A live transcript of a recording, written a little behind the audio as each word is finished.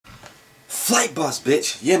Flight boss,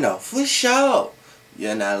 bitch. You know, for sure.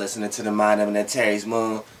 You're not listening to the Mind of Terry's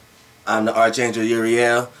Moon. I'm the Archangel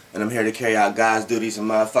Uriel, and I'm here to carry out God's duties and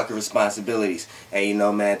motherfucking responsibilities. And you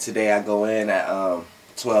know, man, today I go in at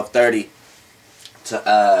 12:30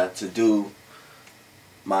 to do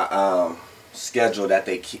my schedule that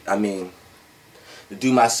they keep. To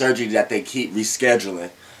do my surgery that they keep rescheduling.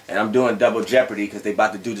 And I'm doing double jeopardy because they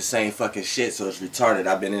about to do the same fucking shit, so it's retarded.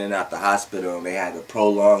 I've been in and out the hospital and they had to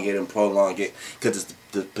prolong it because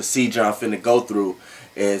the procedure I'm finna go through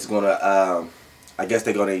is gonna, I guess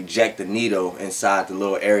they're gonna eject the needle inside the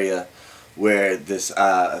little area where this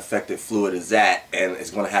affected fluid is at, and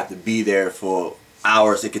it's gonna have to be there for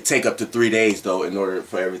hours. It could take up to 3 days though in order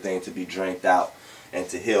for everything to be drained out and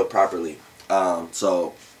to heal properly.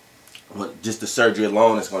 So just the surgery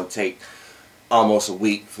alone is gonna take almost a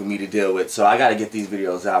week for me to deal with. So I gotta get these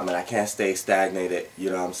videos out, man. I can't stay stagnated, you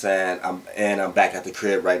know what I'm saying? I'm back at the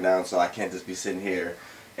crib right now, so I can't just be sitting here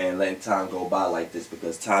and letting time go by like this,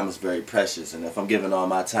 because time is very precious. And if I'm giving all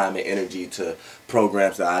my time and energy to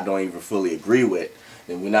programs that I don't even fully agree with,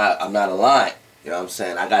 then I'm not aligned. You know what I'm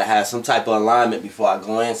saying? I gotta have some type of alignment before I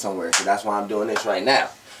go in somewhere. So that's why I'm doing this right now.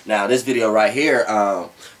 Now this video right here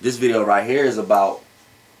is about,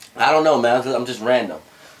 I don't know, man. I'm just random.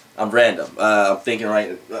 I'm thinking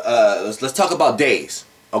let's talk about days,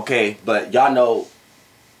 okay? But y'all know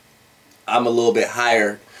I'm a little bit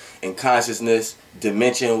higher in consciousness,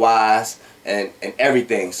 dimension-wise, and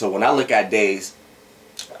everything. So when I look at days,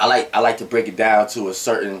 I like to break it down to a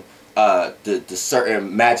certain the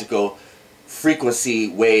certain magical frequency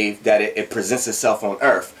wave that it presents itself on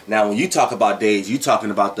Earth. Now when you talk about days, you're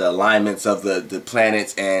talking about the alignments of the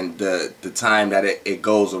planets and the time that it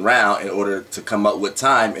goes around in order to come up with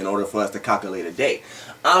time in order for us to calculate a day.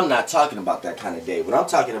 I'm not talking about that kind of day. What I'm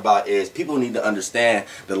talking about is people need to understand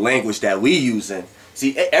the language that we using.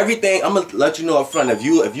 See, everything, I'm gonna let you know up front, if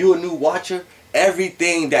you're a new watcher,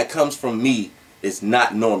 everything that comes from me is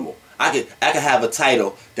not normal. I could have a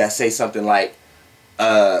title that say something like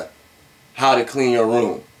how to clean your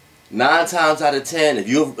room. 9 times out of 10, if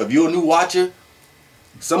you're a new watcher,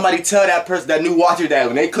 somebody tell that person, that new watcher, that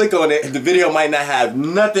when they click on it, the video might not have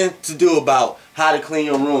nothing to do about how to clean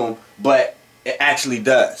your room, but it actually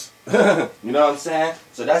does. You know what I'm saying?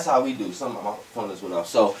 So that's how we do. My phone just went off.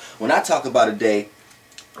 So when I talk about a day,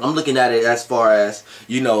 I'm looking at it as far as,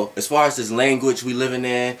 you know, as far as this language we living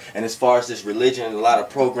in, and as far as this religion and a lot of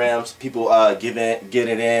programs people get it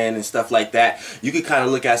in and stuff like that. You can kind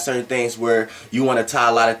of look at certain things where you want to tie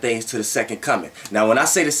a lot of things to the second coming. Now when I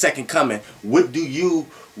say the second coming, whatever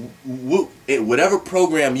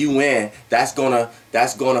program you in, that's gonna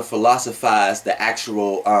philosophize the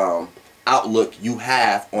actual outlook you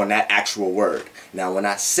have on that actual word. Now when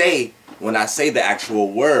I say the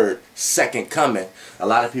actual word second coming, a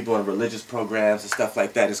lot of people in religious programs and stuff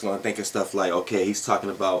like that is going to think of stuff like, okay, he's talking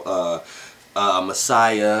about a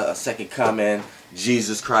Messiah, a second coming,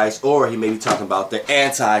 Jesus Christ, or he may be talking about the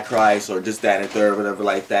Antichrist or just that and third, whatever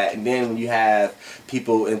like that. And then when you have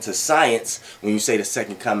people into science, when you say the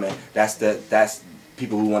second coming, that's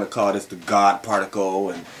people who want to call this the God particle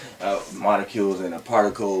and molecules, and a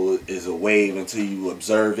particle is a wave until you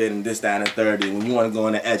observe it, and this, that, and third. And when you want to go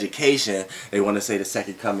into education, they want to say the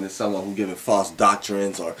second coming is someone who's giving false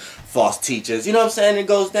doctrines or false teachers. You know what I'm saying? It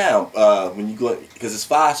goes down when you go, because it's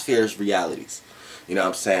 5 spheres realities. You know what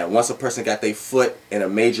I'm saying? Once a person got their foot in a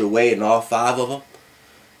major way in all 5 of them,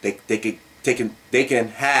 they can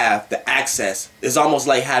have the access. It's almost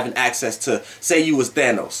like having access to, say you was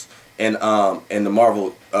Thanos in the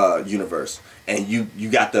Marvel universe, and you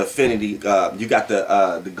got the affinity, you got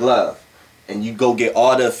the glove, and you go get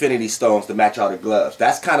all the affinity stones to match all the gloves.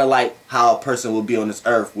 That's kind of like how a person will be on this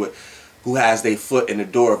earth who has their foot in the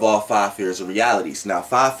door of all 5 spheres of realities. Now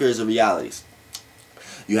 5 spheres of realities,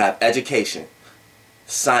 you have education,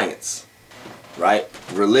 science, right,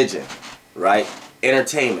 religion, right,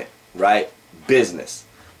 entertainment, right, business.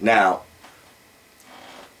 Now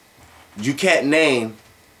you can't name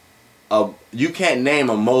a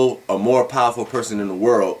more powerful person in the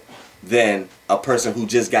world than a person who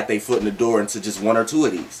just got their foot in the door into just 1 or 2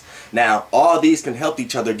 of these. Now, all these can help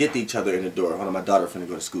each other get each other in the door. Hold on, my daughter finna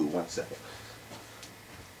go to school. 1 second.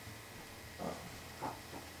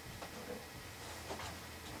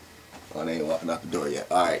 Oh, they ain't walking out the door yet.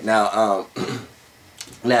 All right, now,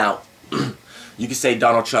 now, you can say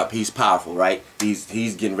Donald Trump, he's powerful, right? He's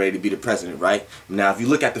getting ready to be the president, right? Now, if you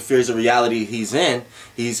look at the spheres of reality he's in,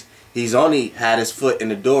 he's only had his foot in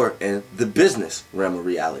the door in the business realm of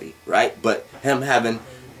reality, right? But him having,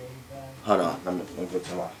 hold on, let me go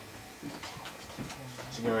to my.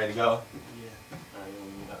 She getting ready to go? Yeah.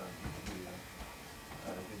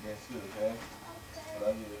 too, okay?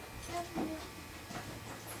 Love you.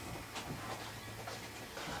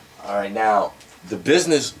 Alright, now the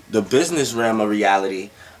business realm of reality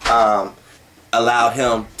allowed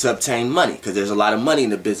him to obtain money, because there's a lot of money in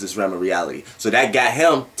the business realm of reality. So that got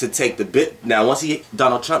him to take the bit. Now, once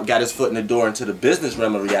Donald Trump got his foot in the door into the business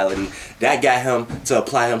realm of reality, that got him to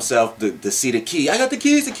apply himself to see the key. I got the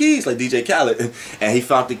keys, like DJ Khaled, and he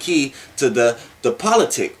found the key to the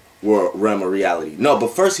politic world realm of reality. No,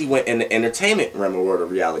 but first he went in the entertainment realm of world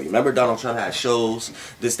of reality. Remember, Donald Trump had shows,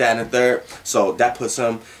 this, that, and the third. So that puts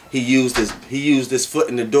him. He used his foot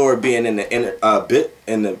in the door, being in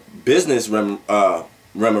the business realm of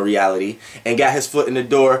reality, and got his foot in the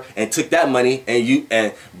door and took that money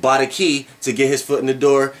and bought a key to get his foot in the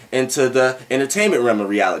door into the entertainment realm of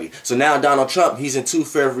reality. So now Donald Trump, he's in two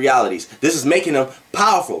fair realities. This is making him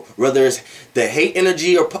powerful. Whether it's the hate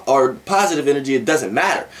energy or positive energy, it doesn't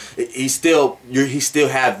matter. He still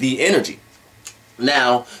have the energy.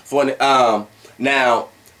 Now now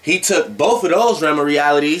he took both of those realm of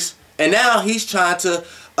realities, and now he's trying to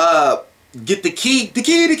get the key to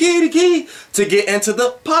get into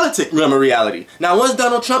the politic realm of reality. Now, once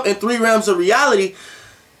Donald Trump in 3 realms of reality,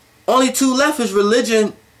 only 2 left is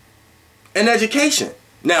religion and education.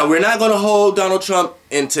 Now, we're not going to hold Donald Trump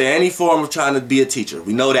into any form of trying to be a teacher.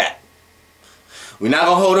 We know that. We're not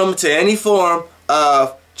going to hold him to any form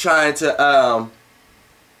of trying to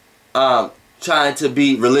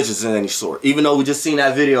be religious in any sort. Even though we just seen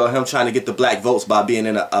that video of him trying to get the black votes by being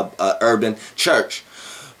in a urban church.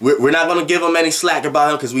 We're not going to give him any slack about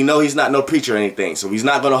him, because we know he's not no preacher or anything. So he's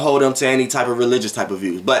not going to hold him to any type of religious type of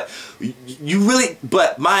views. But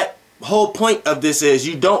but my whole point of this is,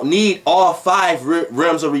 you don't need all 5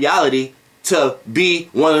 realms of reality to be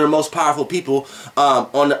one of the most powerful people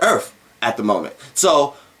on the earth at the moment.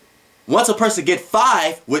 So once a person get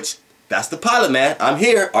 5, which that's the pilot man, I'm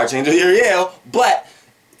here, Archangel Uriel, but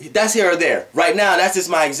that's here or there. Right now, that's just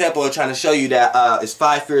my example of trying to show you that it's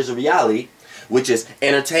 5 spheres of reality, which is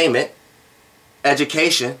entertainment,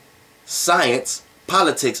 education, science,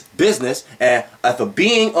 politics, business, and if a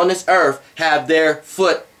being on this earth have their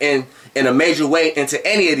foot in a major way into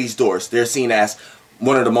any of these doors, they're seen as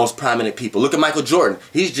one of the most prominent people. Look at Michael Jordan.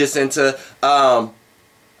 He's just into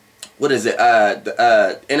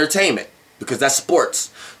entertainment, because that's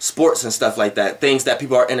sports and stuff like that, things that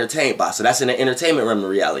people are entertained by. So that's in the entertainment realm of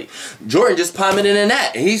reality. Jordan just prominent in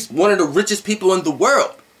that, and he's one of the richest people in the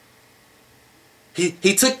world. He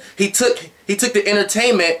took the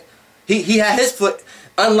entertainment. He had his foot.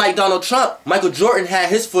 Unlike Donald Trump, Michael Jordan had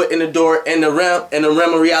his foot in the door in the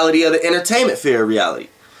realm of reality of the entertainment sphere of reality,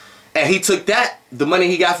 and he took the money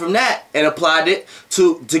he got from that and applied it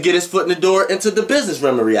to get his foot in the door into the business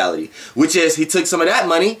realm of reality, which is he took some of that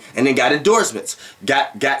money and then got endorsements,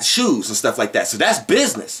 got shoes and stuff like that. So that's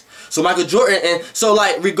business. So Michael Jordan, and so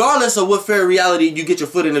like regardless of what fair reality you get your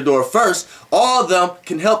foot in the door first, all of them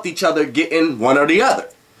can help each other get in one or the other.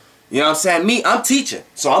 You know what I'm saying? Me, I'm teaching,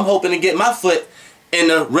 so I'm hoping to get my foot in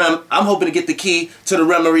the realm. I'm hoping to get the key to the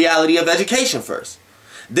realm of reality of education first.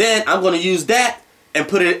 Then I'm going to use that and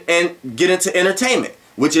put it in, get into entertainment,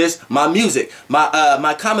 which is my music,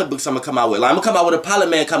 my comic books I'm gonna come out with. Like, I'm gonna come out with a Pilot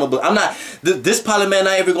Man comic book. I'm not this Pilot Man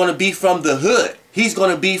not ever gonna be from the hood. He's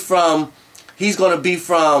gonna be from I'm gonna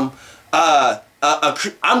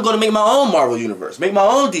make my own Marvel universe, make my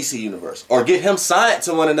own DC universe, or get him signed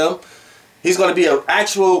to one of them. He's going to be an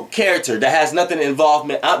actual character that has nothing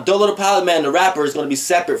involvement. Dolo the Pilot Man, the rapper, is going to be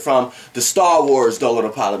separate from the Star Wars Dolo the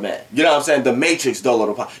Pilot Man. You know what I'm saying? The Matrix Dolo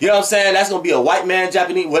the Pilot. You know what I'm saying? That's going to be a white man,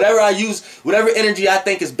 Japanese, whatever I use, whatever energy I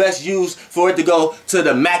think is best used for it to go to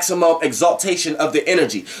the maximum exaltation of the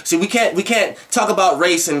energy. See, we can't talk about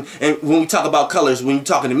race and when we talk about colors when you're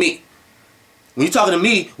talking to me. When you're talking to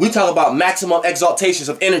me, we talk about maximum exaltations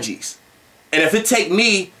of energies. And if it take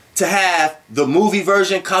me to have the movie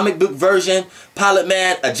version, comic book version, Pilot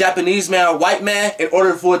Man, a Japanese man, or white man, in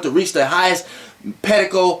order for it to reach the highest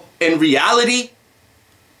pinnacle in reality,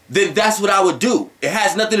 then that's what I would do. It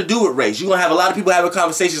has nothing to do with race. You're going to have a lot of people having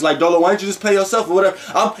conversations like, Dolo, why don't you just play yourself or whatever.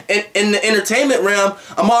 In the entertainment realm,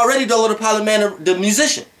 I'm already Dolo the Pilot Man, the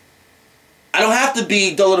musician. I don't have to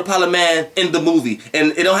be Dolo the Pilot Man in the movie,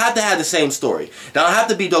 and it don't have to have the same story. I don't have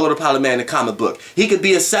to be Dolo the Pilot Man in the comic book. He could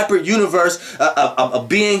be a separate universe, a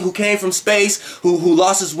being who came from space, who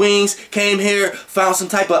lost his wings, came here, found some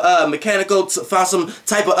type of mechanical, found some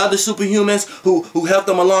type of other superhumans who helped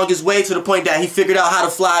him along his way to the point that he figured out how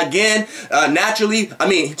to fly again naturally. I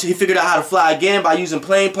mean, he figured out how to fly again by using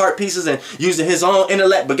plane part pieces and using his own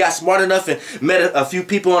intellect, but got smart enough and met a few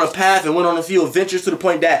people on a path and went on a few adventures to the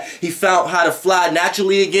point that he found how how to fly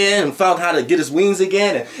naturally again and found how to get his wings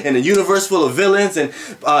again and a universe full of villains and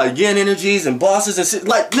yin energies and bosses and shit.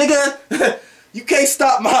 Like, nigga, you can't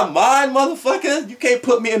stop my mind, motherfucker. You can't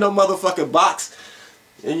put me in no motherfucking box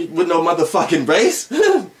with no motherfucking race.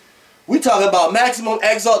 We talking about maximum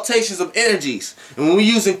exaltations of energies. And when we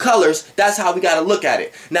using colors, that's how we got to look at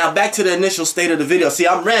it. Now, back to the initial state of the video. See,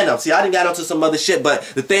 I'm random. See, I done got onto some other shit, but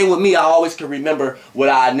the thing with me, I always can remember what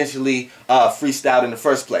I initially freestyled in the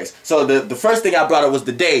first place. So the first thing I brought up was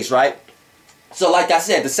the days, right? So like I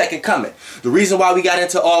said, the second coming. The reason why we got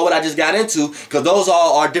into all what I just got into, because those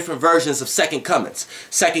all are different versions of second comings.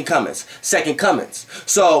 Second comings. Second comings.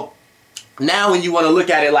 So now when you want to look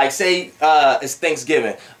at it, like say it's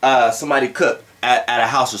Thanksgiving, somebody cooked at a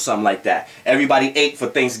house or something like that. Everybody ate for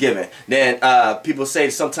Thanksgiving. Then people say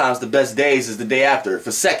sometimes the best days is the day after,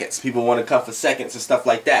 for seconds. People want to come for seconds and stuff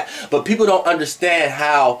like that. But people don't understand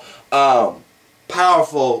how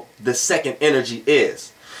powerful the second energy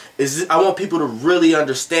is. I want people to really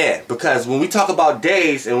understand, because when we talk about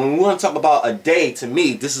days and when we want to talk about a day, to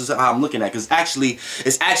me, this is how I'm looking at it, because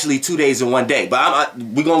it's actually 2 days in 1 day. But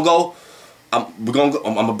we're going to go. I'm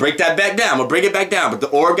gonna break that back down. I'm gonna break it back down, but the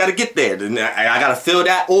orb gotta get there. I gotta fill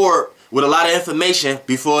that orb with a lot of information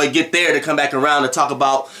before I get there to come back around to talk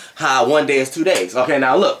about how 1 day is 2 days. Okay,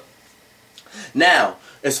 now look. Now,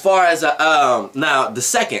 as far as now the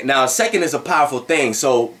second is a powerful thing.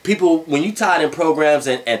 So people, when you tie it in programs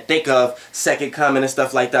and think of second coming and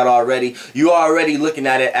stuff like that already, you're already looking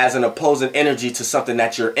at it as an opposing energy to something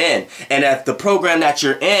that you're in. And if the program that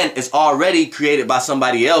you're in is already created by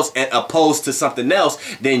somebody else and opposed to something else,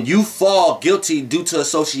 then you fall guilty due to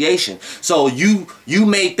association. So you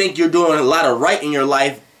may think you're doing a lot of right in your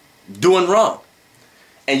life, doing wrong.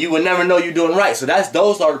 And you will never know you're doing right. So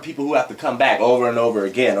those are the people who have to come back over and over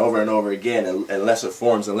again in lesser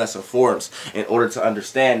forms in order to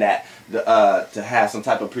understand that, to have some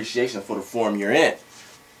type of appreciation for the form you're in.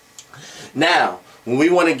 Now, when we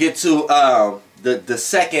want to get to the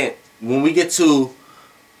second, when we get to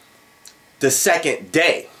the second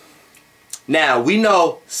day, now we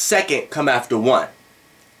know second come after one,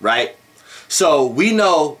 right? So we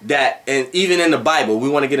know that, and even in the Bible, we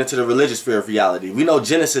want to get into the religious sphere of reality. We know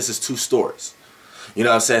Genesis is 2 stories. You know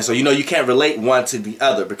what I'm saying? So you know you can't relate one to the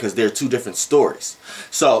other because they're 2 different stories.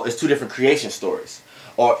 So it's 2 different creation stories.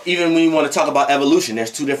 Or even when you want to talk about evolution,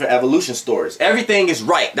 there's 2 different evolution stories. Everything is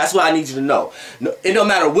right. That's what I need you to know. It don't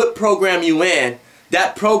matter what program you in,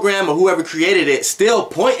 that program or whoever created it still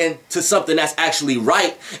pointing to something that's actually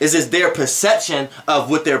right. It's just their perception of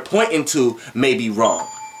what they're pointing to may be wrong.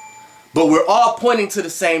 But we're all pointing to the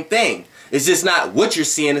same thing. It's just not what you're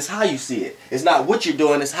seeing, it's how you see it. It's not what you're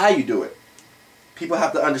doing, it's how you do it. People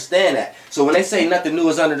have to understand that. So when they say nothing new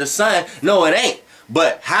is under the sun, no, it ain't.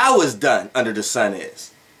 But how it's done under the sun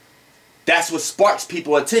is. That's what sparks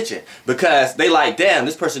people's attention. Because they like, damn,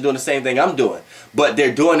 this person doing the same thing I'm doing. But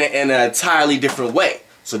they're doing it in an entirely different way.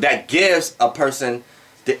 So that gives a person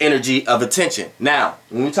the energy of attention. Now,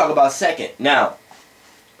 when we talk about second, now,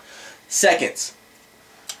 seconds.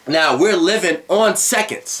 Now, we're living on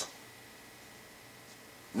seconds.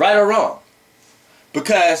 Right or wrong?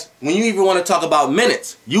 Because when you even want to talk about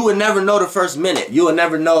minutes, you would never know the first minute. You would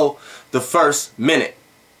never know the first minute.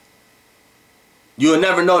 You would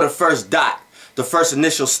never know the first dot, the first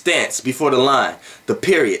initial stance before the line, the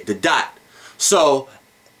period, the dot. So,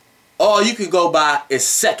 all you can go by is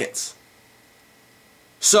seconds.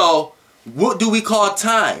 So, what do we call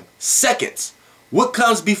time? Seconds. What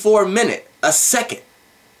comes before a minute? A second.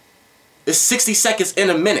 It's 60 seconds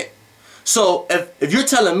in a minute. So if you're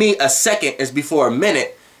telling me a second is before a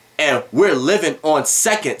minute and we're living on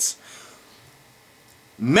seconds,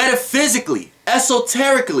 metaphysically,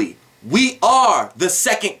 esoterically, we are the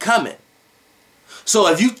second coming. So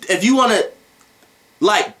if you want to,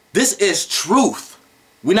 like, this is truth.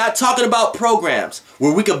 We're not talking about programs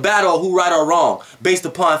where we could battle who right or wrong based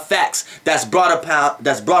upon facts that's brought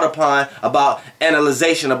upon about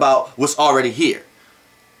analyzation about what's already here.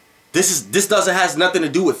 This has nothing to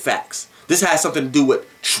do with facts. This has something to do with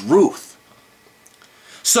truth.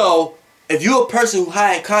 So if you're a person who's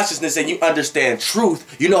high in consciousness and you understand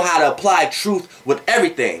truth, you know how to apply truth with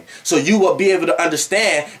everything. So you will be able to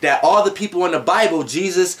understand that all the people in the Bible,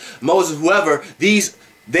 Jesus, Moses, whoever,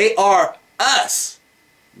 they are us.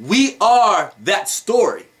 We are that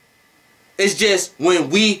story. It's just when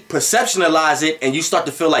we perceptionalize it and you start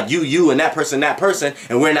to feel like you and that person,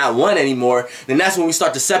 and we're not one anymore, then that's when we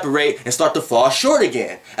start to separate and start to fall short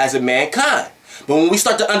again as a mankind. But when we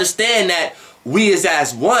start to understand that we is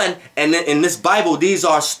as one, and then in this Bible, these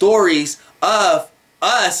are stories of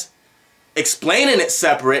us explaining it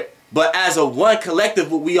separate, but as a one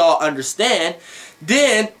collective, what we all understand,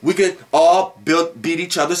 then we could all beat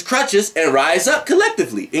each other's crutches and rise up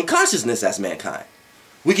collectively in consciousness as mankind.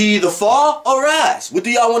 We can either fall or rise. What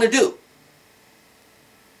do y'all want to do?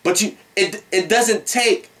 But it doesn't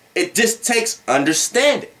take, it just takes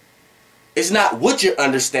understanding. It's not what you're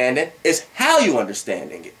understanding, it's how you're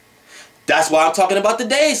understanding it. That's why I'm talking about the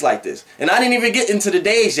days like this. And I didn't even get into the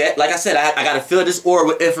days yet. Like I said, I got to fill this aura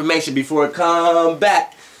with information before it come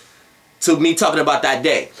back to me talking about that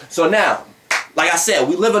day. So now, like I said,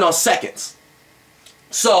 we living on seconds.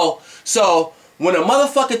 So when a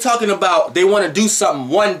motherfucker talking about they want to do something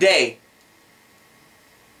one day,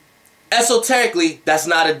 esoterically, that's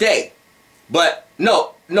not a day. But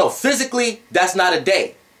no, physically, that's not a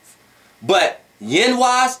day. But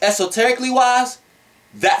yin-wise, esoterically wise,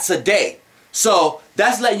 that's a day. So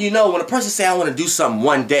that's letting you know when a person say I want to do something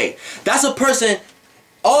one day, that's a person,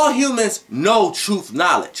 all humans know truth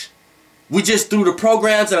knowledge. We just, through the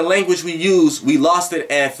programs and the language we use, we lost it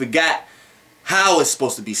and forgot how it's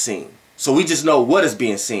supposed to be seen. So we just know what is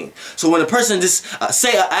being seen. So when a person just,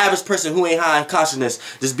 say an average person who ain't high in consciousness,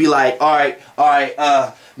 just be like, all right,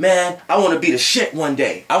 man, I want to be the shit one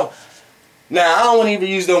day. Now, I don't want to even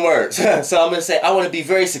use them words. So I'm going to say, I want to be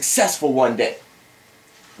very successful one day.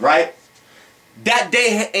 Right? That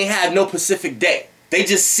day ain't have no specific day. They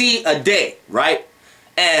just see a day, right?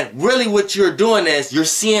 And really what you're doing is you're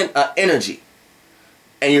seeing an energy.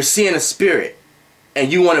 And you're seeing a spirit.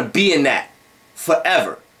 And you want to be in that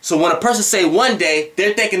forever. So when a person say one day,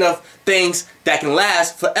 they're thinking of things that can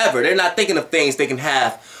last forever. They're not thinking of things they can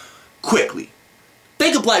have quickly.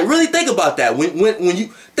 Really think about that. When you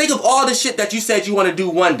think of all the shit that you said you want to do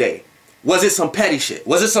one day, was it some petty shit?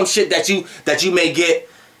 Was it some shit that you may get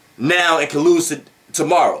now and can lose to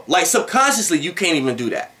tomorrow? Like subconsciously, you can't even do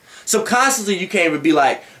that. Subconsciously, you can't even be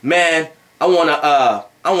like, man, I want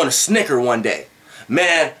a Snicker one day.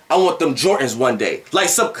 Man, I want them Jordans one day. Like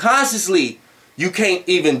subconsciously, you can't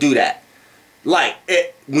even do that. Like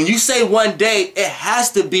when you say one day, it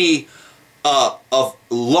has to be a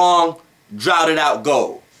long, droughted out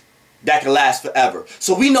goal that can last forever.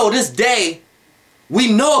 So we know this day, we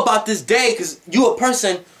know about this day because you're a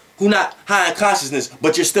person who not high in consciousness,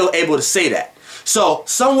 but you're still able to say that. So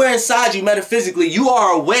somewhere inside you, metaphysically, you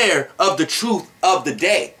are aware of the truth of the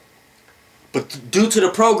day. But due to the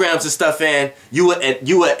programs and stuff, and you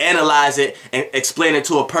would analyze it and explain it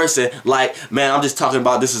to a person like, man, I'm just talking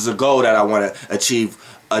about this is a goal that I want to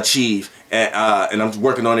achieve, and I'm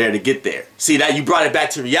working on there to get there. See that you brought it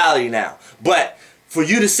back to reality now. But for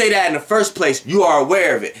you to say that in the first place, you are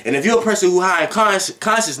aware of it. And if you're a person who high in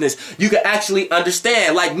consciousness, you can actually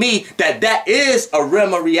understand, like me, that is a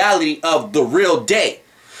realm of reality of the real day.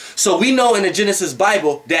 So we know in the Genesis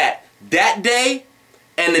Bible that that day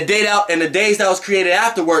and the days that was created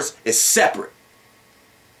afterwards is separate.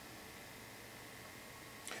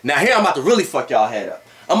 Now here I'm about to really fuck y'all head up.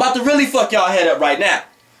 I'm about to really fuck y'all head up right now.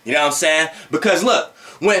 You know what I'm saying? Because look,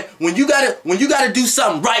 when you gotta do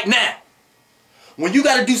something right now, when you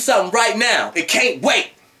gotta do something right now, it can't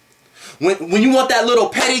wait. When you want that little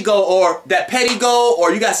petty goal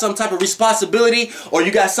or you got some type of responsibility or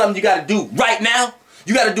you got something you gotta do right now,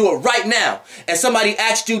 you gotta do it right now. And somebody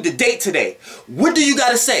asked you the date today. What do you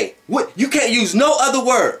gotta say? You can't use no other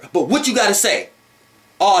word, but what you gotta say?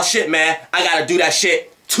 Oh shit, man, I gotta do that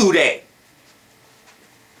shit today.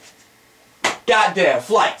 Goddamn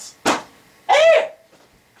flights. Hey!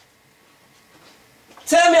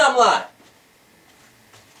 Tell me I'm lying.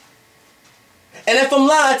 And if I'm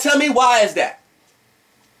lying, tell me why is that?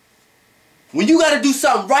 When you gotta do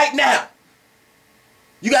something right now,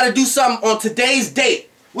 you gotta do something on today's date.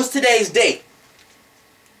 What's today's date?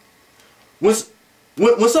 When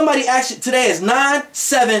somebody asks you, today is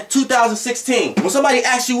 9/7/2016. When somebody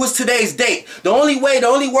asks you what's today's date, the only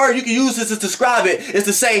word you can use to describe it is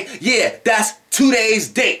to say, yeah, that's today's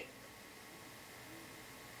date.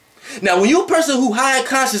 Now, when you're a person who high in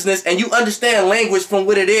consciousness and you understand language from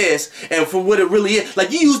what it is and from what it really is,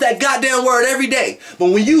 like you use that goddamn word every day.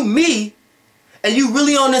 But when you me and you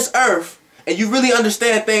really on this earth and you really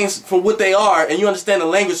understand things from what they are and you understand the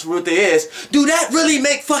language from what it is, do that really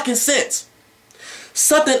make fucking sense?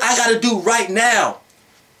 Something I gotta do right now,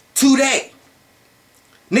 today.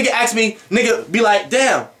 Nigga ask me, nigga be like,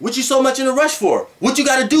 damn, what you so much in a rush for? What you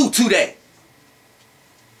gotta do today?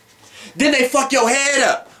 Then they fuck your head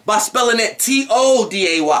up by spelling it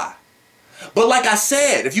T-O-D-A-Y. But like I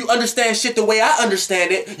said, if you understand shit the way I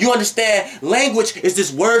understand it, you understand language is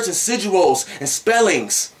just words and sigils and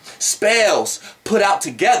spellings, spells put out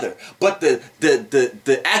together. But the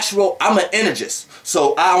I'm an energist.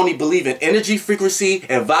 So I only believe in energy, frequency,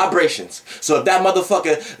 and vibrations. So if that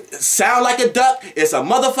motherfucker sound like a duck, it's a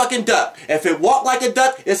motherfucking duck. If it walk like a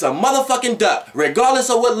duck, it's a motherfucking duck. Regardless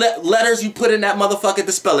of what letters you put in that motherfucker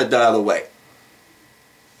to spell it the other way.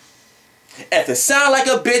 If it sound like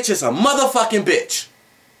a bitch, it's a motherfucking bitch.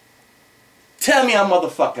 Tell me I'm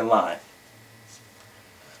motherfucking lying.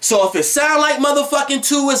 So if it sound like motherfucking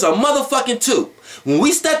 2, it's a motherfucking 2. When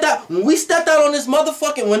we stepped out on this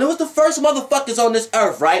motherfucking, when it was the first motherfuckers on this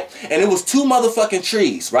earth, right? And it was 2 motherfucking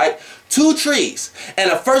trees, right? 2 trees. And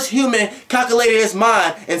the first human calculated his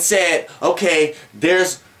mind and said, okay,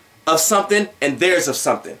 there's of something and there's of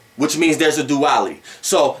something, which means there's a duality.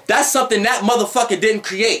 So that's something that motherfucker didn't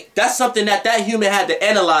create. That's something that human had to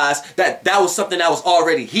analyze, that was something that was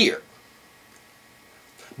already here.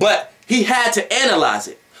 But he had to analyze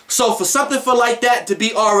it. So for something like that to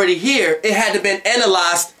be already here, it had to been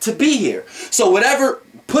analyzed to be here. So whatever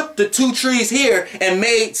put the 2 trees here and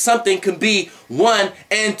made something can be 1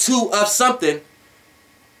 and 2 of something,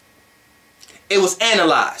 it was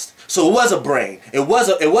analyzed. So it was a brain. It was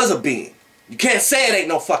a being. You can't say it ain't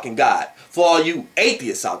no fucking God for all you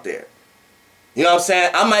atheists out there. You know what I'm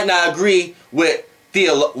saying? I might not agree with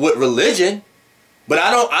religion, but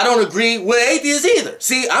I don't agree with atheists either.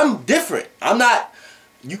 See, I'm different. I'm not.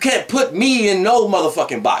 You can't put me in no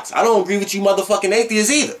motherfucking box. I don't agree with you motherfucking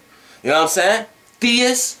atheists either. You know what I'm saying?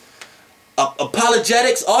 Theists,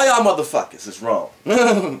 apologetics, all y'all motherfuckers is wrong.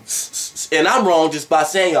 And I'm wrong just by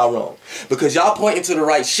saying y'all wrong. Because y'all pointing to the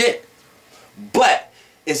right shit. But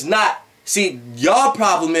it's not, see, y'all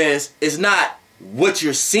problem is not what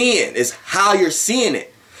you're seeing. It's how you're seeing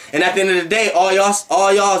it. And at the end of the day, all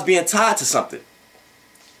y'all is being tied to something.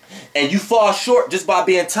 And you fall short just by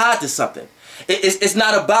being tied to something. It's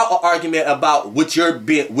not about an argument about what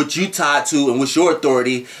you tied to and what's your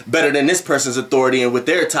authority better than this person's authority and what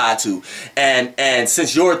they're tied to. And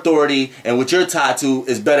since your authority and what you're tied to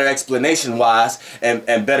is better explanation wise and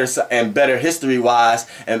better history wise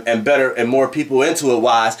and better and more people into it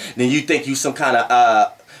wise, then you think you some kind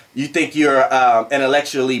of you think you're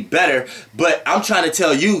intellectually better. But I'm trying to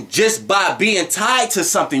tell you, just by being tied to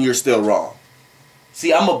something, you're still wrong.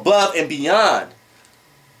 See, I'm above and beyond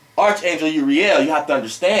Archangel Uriel. You have to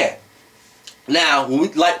understand. Now, when we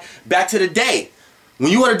back to the day,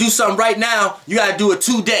 when you want to do something right now, you got to do it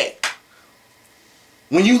today.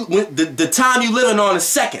 When the time you living on is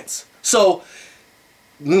seconds. So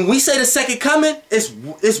when we say the second coming,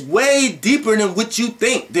 it's way deeper than what you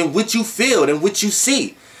think, than what you feel, than what you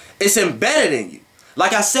see. It's embedded in you.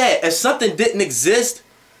 Like I said, if something didn't exist,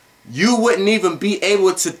 you wouldn't even be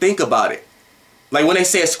able to think about it. Like when they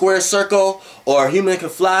say a square circle or a human can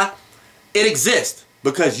fly, it exists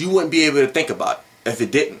because you wouldn't be able to think about it if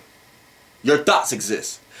it didn't. Your thoughts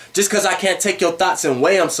exist. Just because I can't take your thoughts and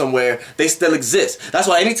weigh them somewhere, they still exist. That's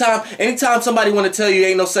why anytime somebody want to tell you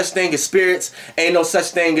ain't no such thing as spirits, ain't no such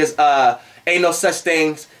thing as a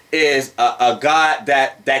God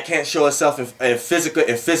that can't show itself in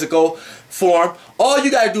physical form, all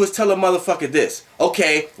you gotta do is tell a motherfucker this.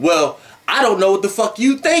 Okay, well, I don't know what the fuck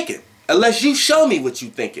you thinking. Unless you show me what you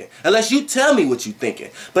thinking. Unless you tell me what you thinking.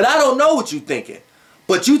 But I don't know what you thinking.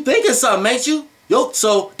 But you thinking something, ain't you?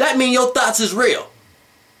 So that mean your thoughts is real.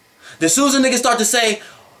 Then as soon as a nigga start to say,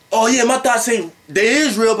 oh yeah, my thoughts ain't, they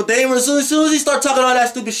is real, but they ain't real. As soon as he start talking all that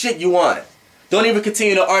stupid shit, you want it. Don't even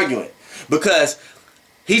continue to argue it. Because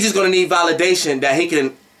he's just going to need validation that he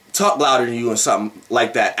can talk louder than you or something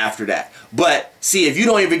like that after that. But see, if you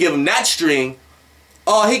don't even give him that string,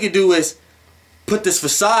 all he can do is put this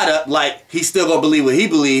facade up like he's still gonna believe what he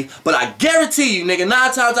believe. But I guarantee you, nigga, 9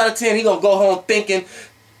 times out of 10, he gonna go home thinking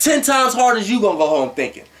 10 times harder as you gonna go home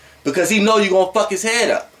thinking. Because he know you gonna fuck his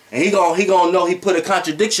head up. And he gonna know he put a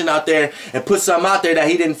contradiction out there and put something out there that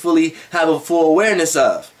he didn't fully have a full awareness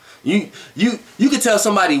of. You can tell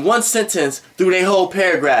somebody one sentence through their whole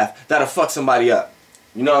paragraph that'll fuck somebody up.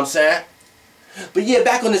 You know what I'm saying? But yeah,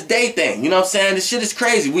 back on this day thing, you know what I'm saying? This shit is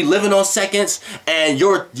crazy. We living on seconds, and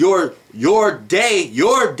your day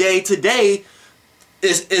today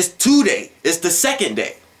is today. It's the second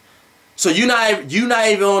day. So you're not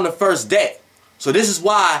even on the first day. So this is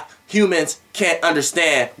why humans can't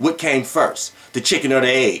understand what came first, the chicken or the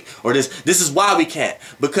egg, or this is why we can't,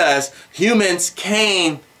 because humans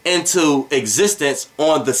came into existence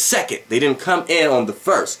on the second. They didn't come in on the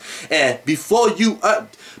first. And before you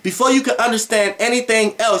can understand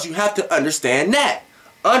anything else, you have to understand that.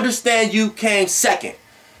 Understand you came second.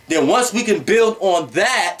 Then once we can build on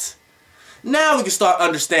that, now we can start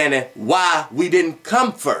understanding why we didn't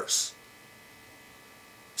come first.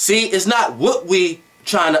 See, it's not what we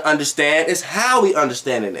trying to understand, it's how we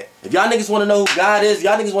understanding it. If y'all niggas want to know who God is,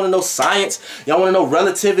 y'all niggas want to know science, y'all want to know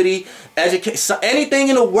relativity, education, anything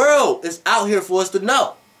in the world is out here for us to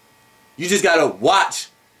know. You just gotta watch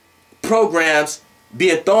programs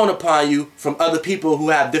being thrown upon you from other people who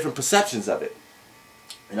have different perceptions of it.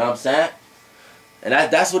 You know what I'm saying? And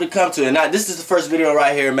that's what it comes to. And this is the first video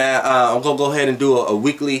right here, man. I'm going to go ahead and do a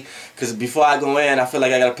weekly, because before I go in, I feel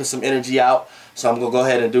like I got to put some energy out. So I'm going to go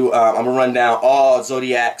ahead and do, I'm going to run down all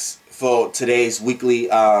zodiacs for today's weekly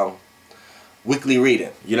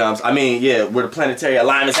reading. You know what I'm saying? I mean, yeah, where the planetary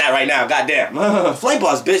alignment's at right now. Goddamn.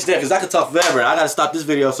 FLIGHTZ, bitch, there, because I could talk forever. And I got to stop this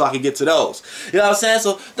video so I can get to those. You know what I'm saying?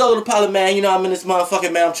 So, those little pilot, man, you know, I'm in this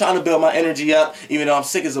motherfucking, man. I'm trying to build my energy up, even though I'm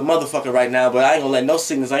sick as a motherfucker right now. But I ain't gonna let no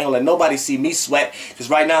sickness, I ain't gonna let nobody see me sweat. Because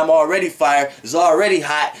right now I'm already fired. It's already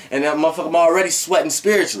hot. And that motherfucker, I'm already sweating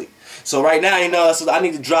spiritually. So right now, you know, so I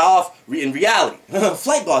need to dry off in reality.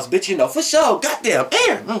 FLIGHTZ, bitch, you know, for sure. Goddamn,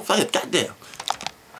 air. Fuck it, goddamn.